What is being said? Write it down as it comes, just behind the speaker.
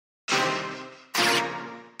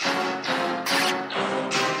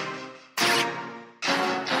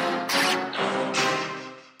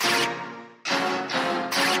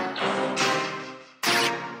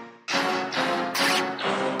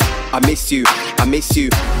miss you, I miss you.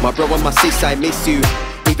 My bro and my sis, I miss you.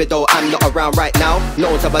 Even though I'm not around right now,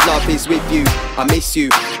 knows that my love is with you. I miss you,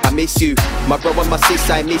 I miss you. My bro and my sis,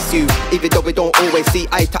 I miss you. Even though we don't always see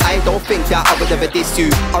eye to eye, don't think that I would ever diss you.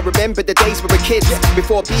 I remember the days we were kids,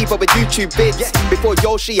 before Beaver with YouTube vids, before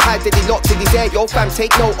Yoshi had any locks in his hair. Yo fam,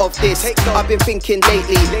 take note of this. I've been thinking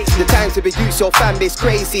lately, the times we used your fam is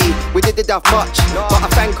crazy. We didn't have much, but I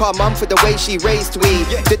thank our mum for the way she raised me.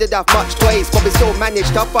 Didn't have much toys, but we still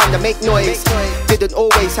managed to have fun and make noise. Didn't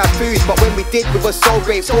always have food, but when we did, we were so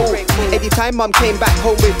grateful. Anytime mum came back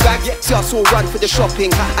home with bags, see us all run for the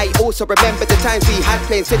shopping. I also remember the times we had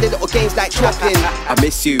playing silly little games like trapping. I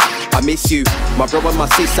miss you, I miss you. My bro and my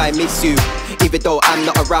sis, I miss you. Even though I'm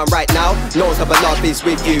not around right now, knows that my love is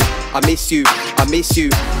with you. I miss you, I miss you.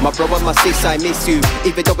 My bro and my sis, I miss you.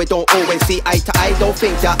 Even though we don't always see eye to eye, don't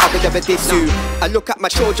think that I would ever diss you. I look at my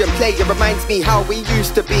children play, it reminds me how we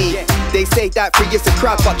used to be. They say that free is a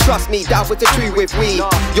crowd, but trust me, that was the truth with we.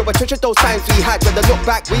 Yo, I treasure those times we had. When I look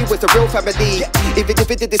back, we was a real family. Even if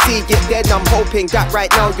we didn't see it then, I'm hoping that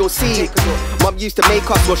right now you'll see. Mum used to make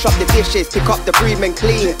us wash up the dishes, pick up the broom and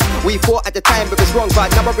clean. We thought at the time it was wrong,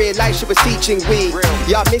 but now I realise she was teaching we.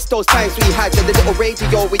 Yeah, I miss those times we had, and the little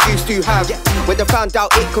radio we used to have. When I found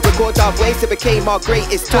out it could record our voice, it became our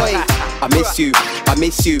greatest toy. I miss you, I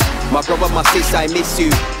miss you. My brother, my sis, I miss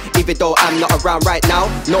you. Even though I'm not around right now,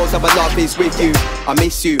 knows that my love is with you. I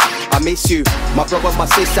miss you, I miss you. My brother, my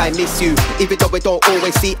sis, I miss you. Even though we don't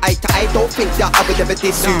always see eye to eye, don't think that I would ever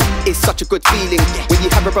diss you. It's such a good feeling when you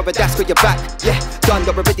have a brother that's got your back. Yeah, done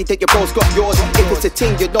already, think your bro's got yours. If it's a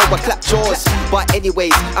ting, you know I clap yours. But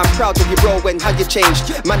anyways, I'm proud of you bro and how you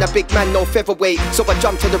changed. Man, a big man, no featherweight, so I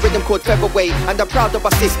jumped to the rhythm called featherweight. And I'm proud of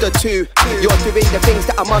my sister too. You're doing the things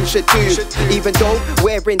that a mum should do. Even though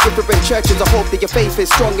we're in different churches, I hope that your faith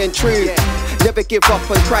is strong and true. Never give up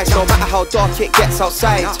on Christ, no matter how dark it gets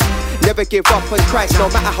outside. Never give up on Christ, no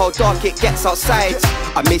matter how dark it gets outside.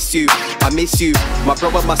 I miss you, I miss you. My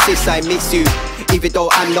brother, my sis, I miss you. Even though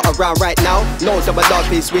I'm not around right now, knows that my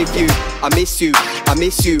love is with you. I miss you, I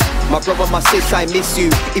miss you. My brother, my sis, I miss you.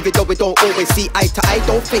 Even though we don't always see eye to eye,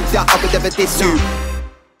 don't think that I would ever diss you.